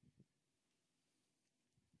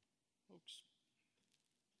 Folks,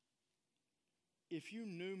 if you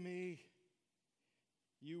knew me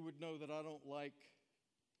you would know that I don't like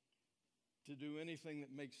to do anything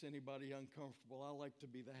that makes anybody uncomfortable. I like to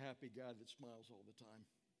be the happy guy that smiles all the time.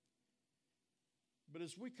 But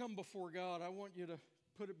as we come before God, I want you to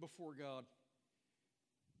put it before God.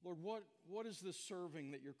 Lord, what is this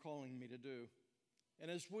serving that you're calling me to do? And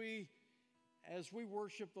as we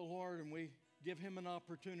worship the Lord and we give him an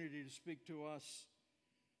opportunity to speak to us,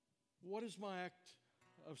 what is my act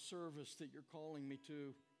of service that you're calling me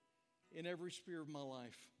to in every sphere of my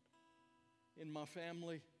life? In my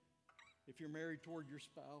family, if you're married, toward your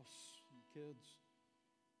spouse and kids.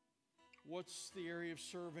 What's the area of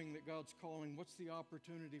serving that God's calling? What's the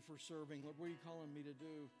opportunity for serving? Lord, what are you calling me to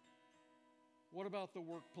do? What about the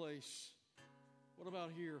workplace? What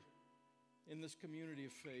about here in this community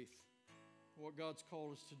of faith? What God's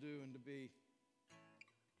called us to do and to be.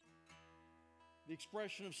 The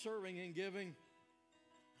expression of serving and giving,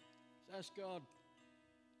 ask God.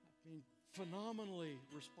 Phenomenally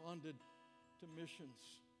responded to missions.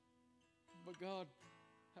 But God,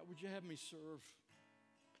 how would you have me serve?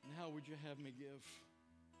 And how would you have me give?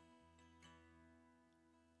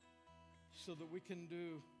 So that we can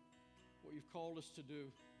do what you've called us to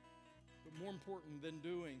do. But more important than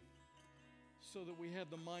doing, so that we have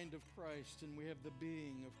the mind of Christ and we have the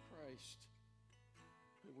being of Christ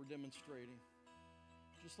that we're demonstrating.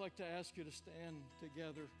 Just like to ask you to stand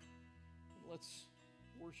together. Let's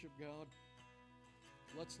worship God.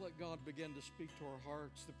 Let's let God begin to speak to our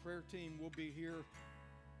hearts. The prayer team will be here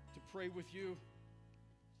to pray with you.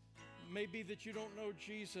 It may be that you don't know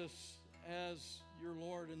Jesus as your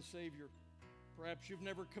Lord and Savior. Perhaps you've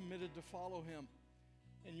never committed to follow him,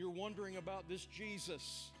 and you're wondering about this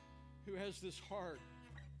Jesus who has this heart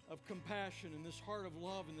of compassion and this heart of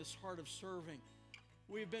love and this heart of serving.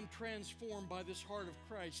 We've been transformed by this heart of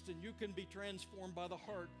Christ, and you can be transformed by the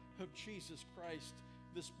heart of Jesus Christ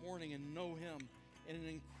this morning and know him in an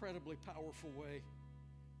incredibly powerful way.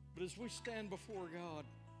 But as we stand before God,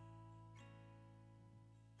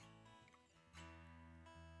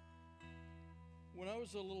 when I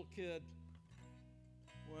was a little kid,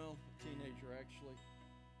 well, a teenager actually,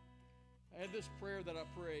 I had this prayer that I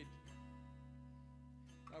prayed.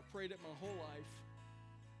 I've prayed it my whole life.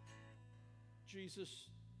 Jesus,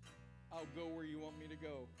 I'll go where you want me to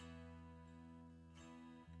go.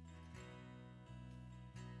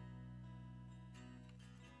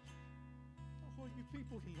 I want you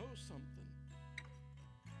people to know something.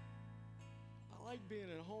 I like being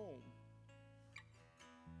at home.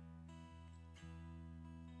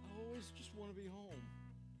 I always just want to be home.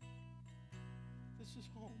 This is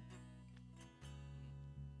home.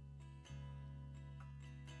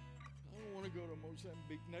 I don't want to go to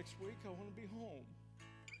Mozambique next week. I want to be home.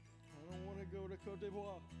 I don't want to go to Côte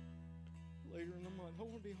d'Ivoire later in the month. I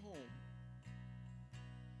want to be home.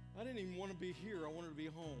 I didn't even want to be here. I wanted to be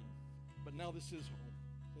home. But now this is home.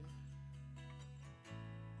 See?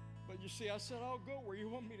 But you see, I said, I'll go where you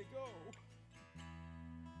want me to go.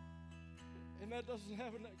 And that doesn't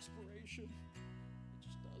have an expiration. It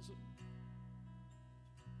just doesn't.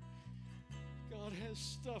 God has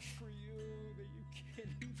stuff for you that you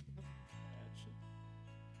can't even imagine.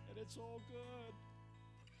 And it's all good.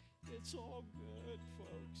 It's all good,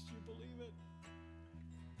 folks. Do you believe it?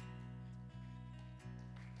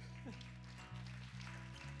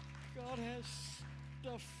 God has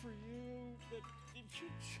stuff for you that if you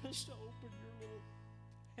just open your little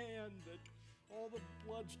hand, that all the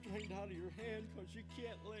blood's drained out of your hand because you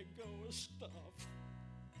can't let go of stuff.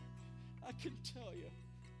 I can tell you,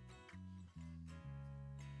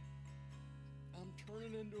 I'm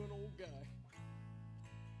turning into an old guy.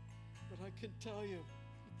 But I can tell you,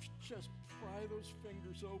 if you just pry those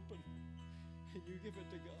fingers open and you give it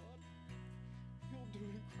to God, he'll do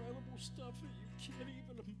incredible stuff that you can't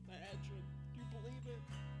even imagine. Do you believe it?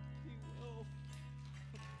 He will.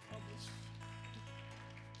 I promise.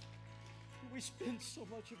 We spend so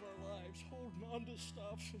much of our lives holding on to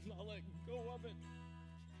stuff and not letting go of it,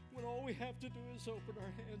 when all we have to do is open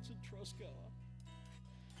our hands and trust God.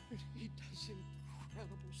 And he does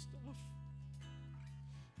incredible stuff.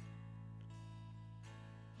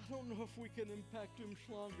 I don't know if we can impact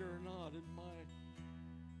Umhlanga or not in my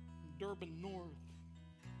Durban North,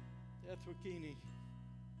 eThekwini.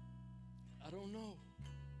 I don't know.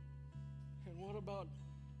 And what about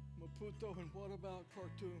Maputo, and what about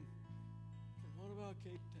Khartoum? And what about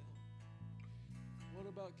Cape Town? What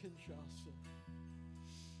about Kinshasa?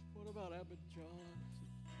 What about Abidjan,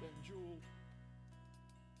 Banjul,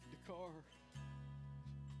 Dakar?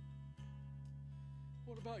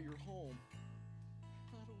 What about your home?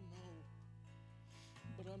 I don't know.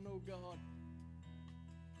 But I know God.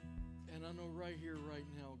 And I know right here, right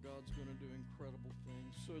now, God's going to do incredible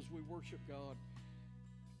things. So as we worship God,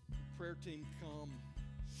 prayer team, come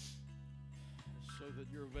so that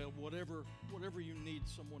you're available. Whatever you need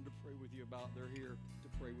someone to pray with you about, they're here to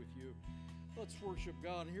pray with you. Let's worship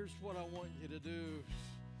God. And here's what I want you to do.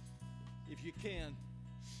 If you can,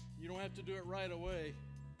 you don't have to do it right away,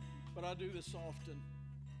 but I do this often.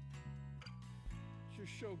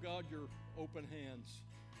 Just show God your open hands.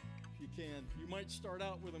 If you can. You might start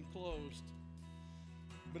out with them closed,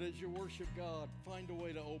 but as you worship God, find a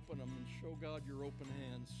way to open them and show God your open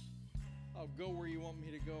hands. I'll go where you want me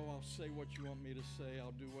to go. I'll say what you want me to say.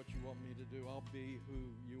 I'll do what you want me to do. I'll be who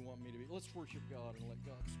you want me to be. Let's worship God and let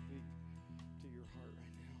God speak to your heart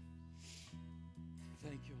right now.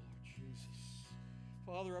 Thank you, Lord Jesus.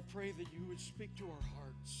 Father, I pray that you would speak to our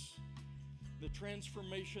hearts, the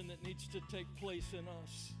transformation that needs to take place in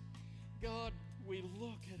us. God, we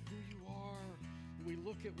look at who you are. We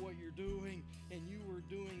look at what you're doing, and you are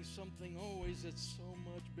doing something always that's so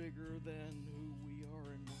much bigger than who we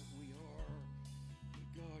are and what we are.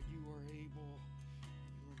 But God, you are able.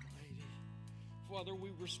 You are mighty. Father, we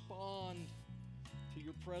respond to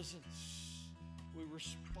your presence. We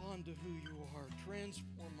respond to who you are.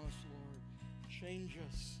 Transform us, Lord. Change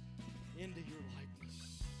us into your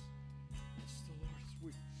likeness. Yes, the Lord. As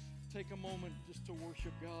we take a moment just to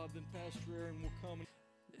worship God, then Pastor Aaron will come.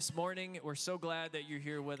 This morning, we're so glad that you're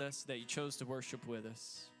here with us, that you chose to worship with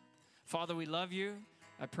us. Father, we love you.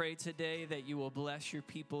 I pray today that you will bless your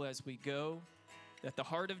people as we go, that the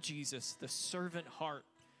heart of Jesus, the servant heart,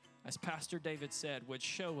 as Pastor David said, would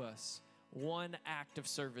show us one act of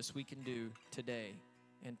service we can do today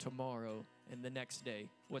and tomorrow and the next day.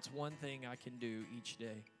 What's one thing I can do each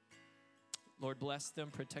day? Lord, bless them,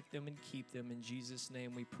 protect them, and keep them. In Jesus'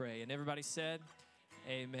 name we pray. And everybody said,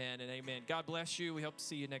 amen and amen. God bless you. We hope to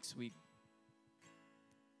see you next week.